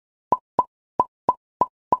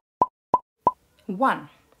1,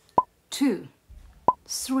 2,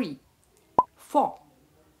 3, 4,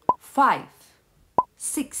 5,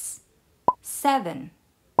 6, 7,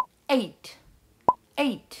 8,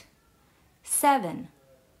 8, 7,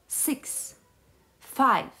 6,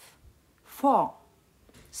 5, 4,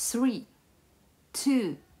 3,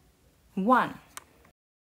 2, 1.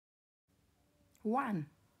 1,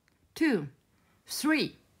 2,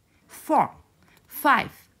 3, 4,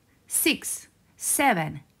 5, 6,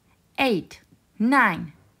 7, 8,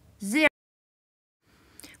 9, 0.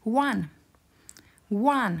 1,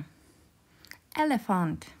 1,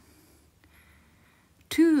 elephant.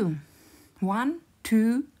 2, 1,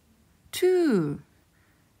 2, 2,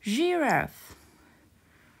 giraffe.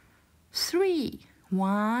 3,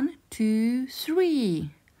 1, 2, 3,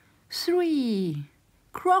 3,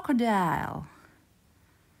 crocodile.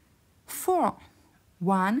 4,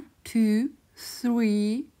 1, 2,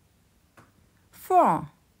 3, 4,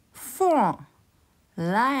 4,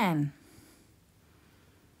 lion.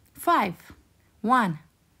 5, 1,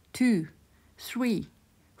 2, 3,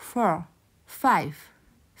 4, 5,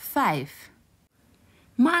 5,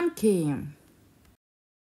 monkey.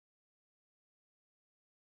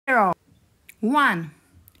 0, 1,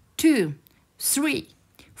 2, 3,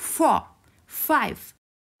 4, 5,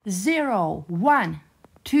 0, 1,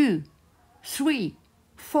 2, 3,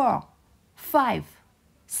 4, 5,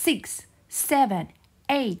 6, 7,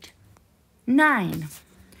 8, 9,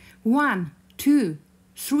 1, 2,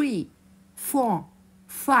 3, 4,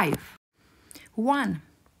 5. 1,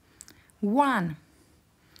 1,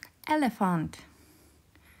 elephant.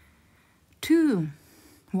 2,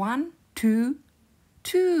 1, 2,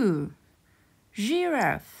 2,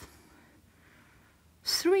 giraffe.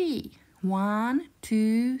 3, 1,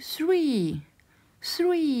 2, 3,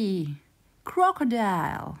 3,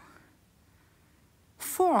 crocodile.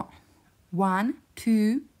 4, 1,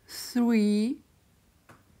 2, 3,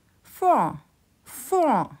 4,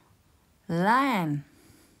 4, lion.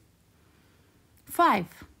 5,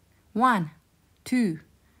 1, 2,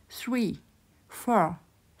 3, 4,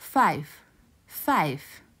 5,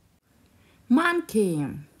 5, monkey.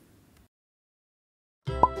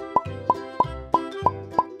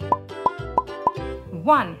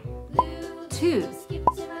 1, 2,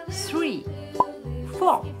 3,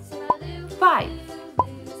 4, 5,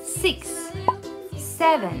 6,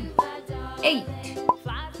 7, 8,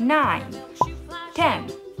 9, 10,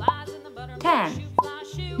 10,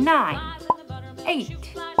 9,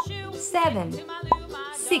 8, 7,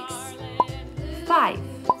 6, 5,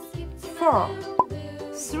 4,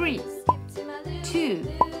 3, 2,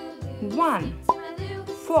 1,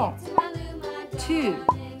 4, 2,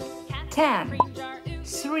 10,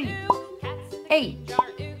 3, 8,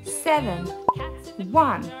 7,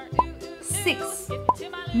 1, 6,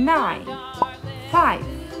 9, 5,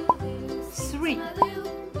 3,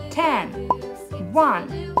 10,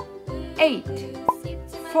 1, 8,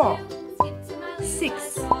 4,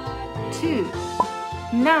 6, 2,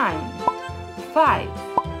 9, 5,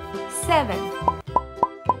 7.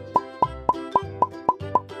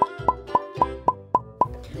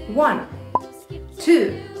 1,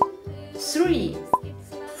 2, 3,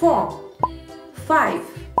 4, 5,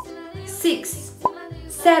 6,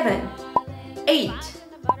 7, 8,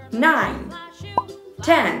 9,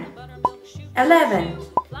 10, 11,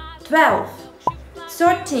 12,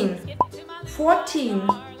 13, 14,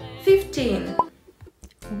 15.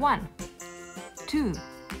 1, 2,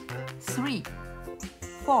 3,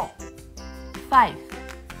 4, 5,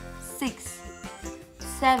 6,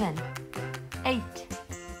 7, 8,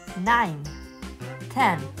 9,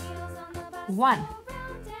 10. 1,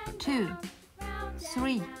 2,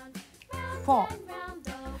 3, 4,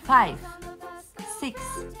 5, 6,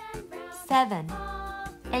 7,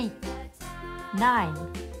 8, 9,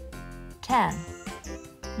 10.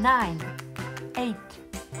 9, 8,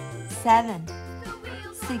 7,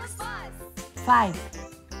 6, 5,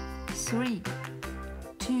 3,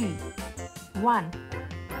 2, 1.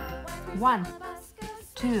 1,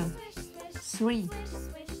 2, 3,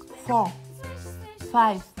 4,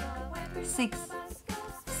 5, 6,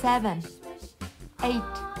 7, 8,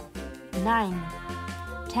 9,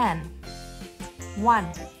 10. 1,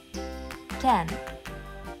 10,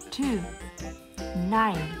 2,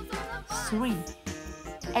 9, 3,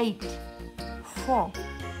 8, 4,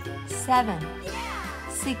 7,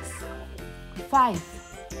 6, 5,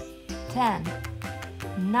 10,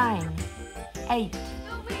 9, 8,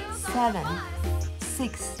 7,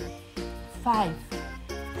 6, 5,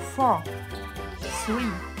 4,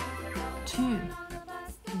 3, 2,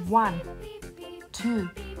 1, 2,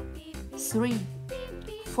 3,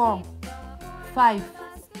 4, 5,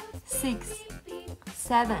 6,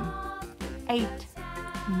 7, 8,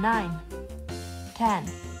 9, 10.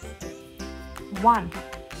 1,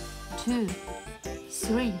 2,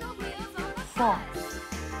 3, 4,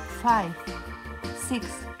 5, 6,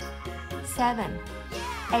 7,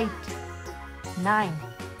 8, 9,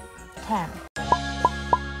 10.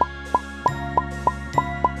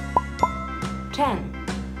 10,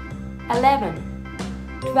 11,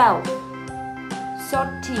 12,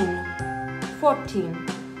 13, 14,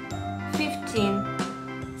 15,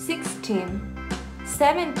 16,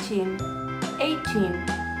 17, 18,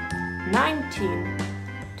 19,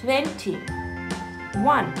 20.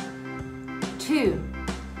 1, 2,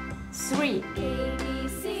 3,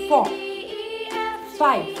 4,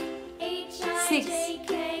 5, 6,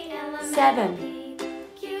 7,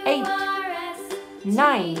 8,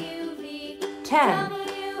 9, 10,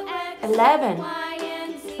 11,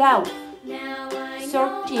 12,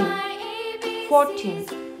 13, 14,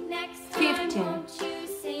 15,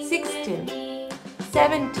 16,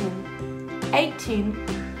 17, 18,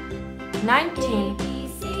 19,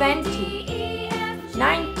 20,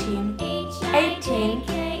 19, 18,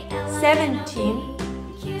 17,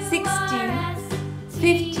 16,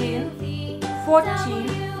 15, 14,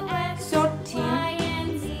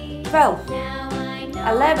 13, 12,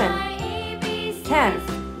 11,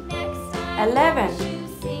 10, 11,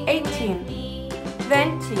 18,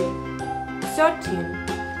 20, 13,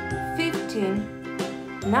 15,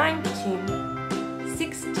 19,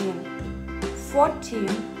 16, 14,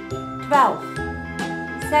 12,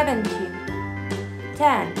 17,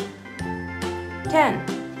 10, 10,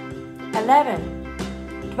 11,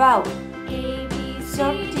 12,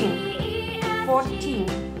 13, 14,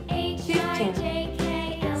 15,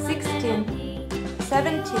 16,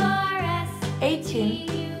 17,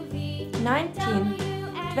 18, 19,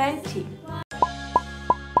 20.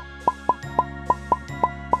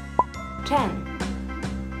 10,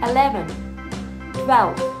 11,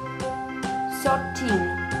 12, 13,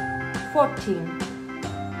 14,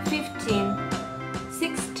 15,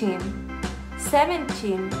 16,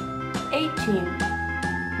 17, 18,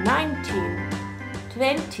 19,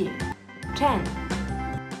 20. 10,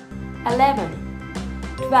 11,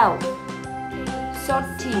 12,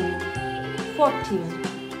 13, 14,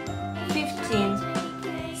 15,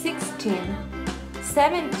 16,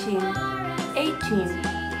 17, 18,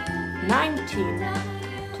 19,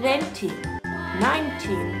 20,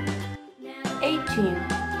 19, 18,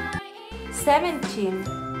 17,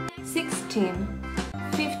 16,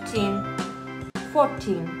 15,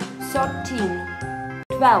 14, 13,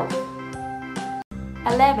 12,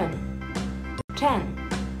 11, 10.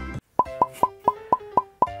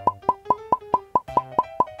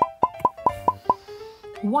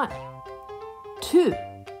 1, 2,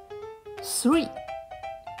 3,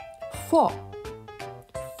 4,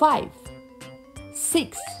 5,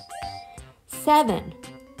 6, 7,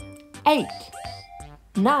 8,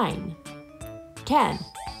 9, 10,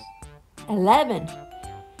 11,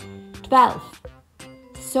 12,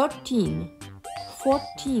 13,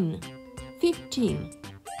 14, 15,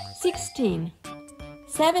 16,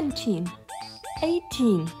 17,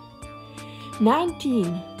 18,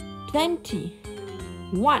 19, 20.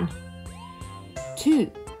 1,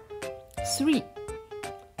 2, 3,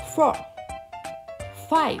 4,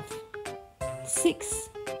 5, 6,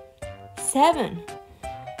 7,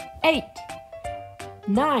 8,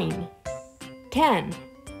 9, 10,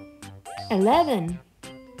 11,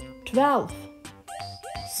 12,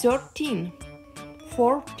 13,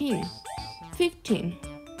 14, 15,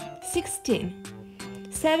 16,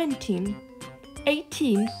 17,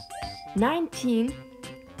 18, 19,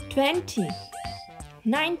 20,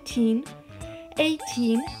 19,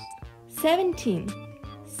 18, 17,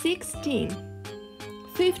 16,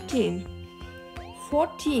 15,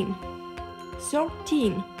 14,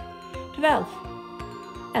 13, 12,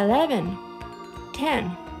 11,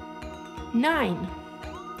 10, 9,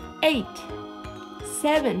 8,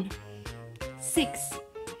 7, 6,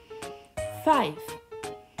 5,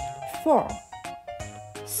 4,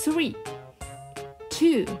 3,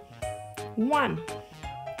 2, 1,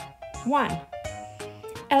 1,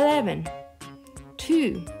 11,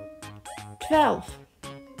 2, 12,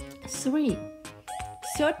 3,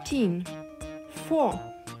 13, 4,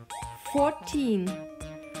 14,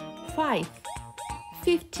 5,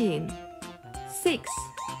 15, 6,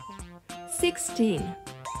 16,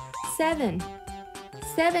 7,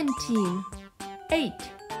 17, 8,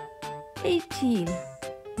 18,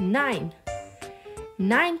 9,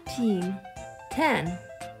 19, 10,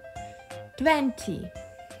 20.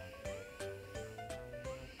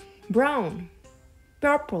 Brown,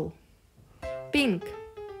 purple, pink,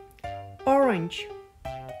 orange,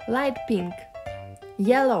 light pink,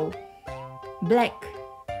 yellow, black,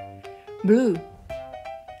 blue,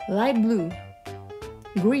 light blue,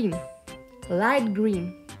 green, light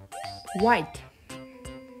green, white.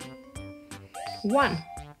 1,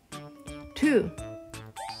 2,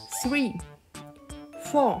 3,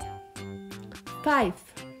 4, 5,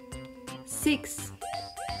 6,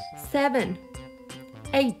 7,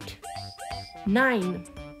 8, 9,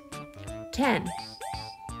 10,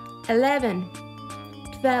 11,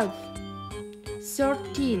 12,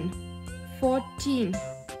 13, 14,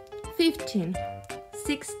 15,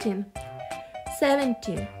 16,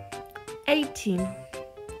 17, 18,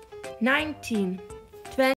 19,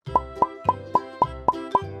 20.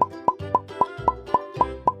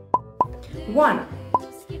 1,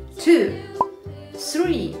 2,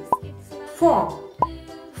 3, 4,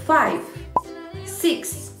 5,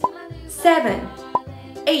 6, 7,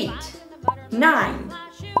 8, 9,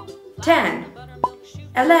 10,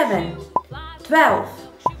 11, 12,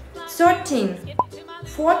 13,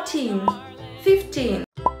 14, 15.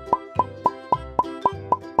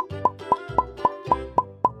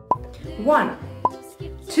 1,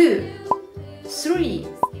 2, 3,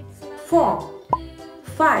 4,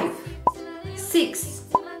 5, 6,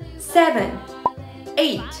 7,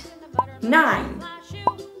 8, 9,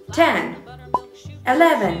 10,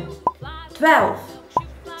 11, 12,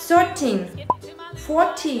 13,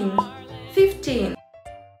 14, 15.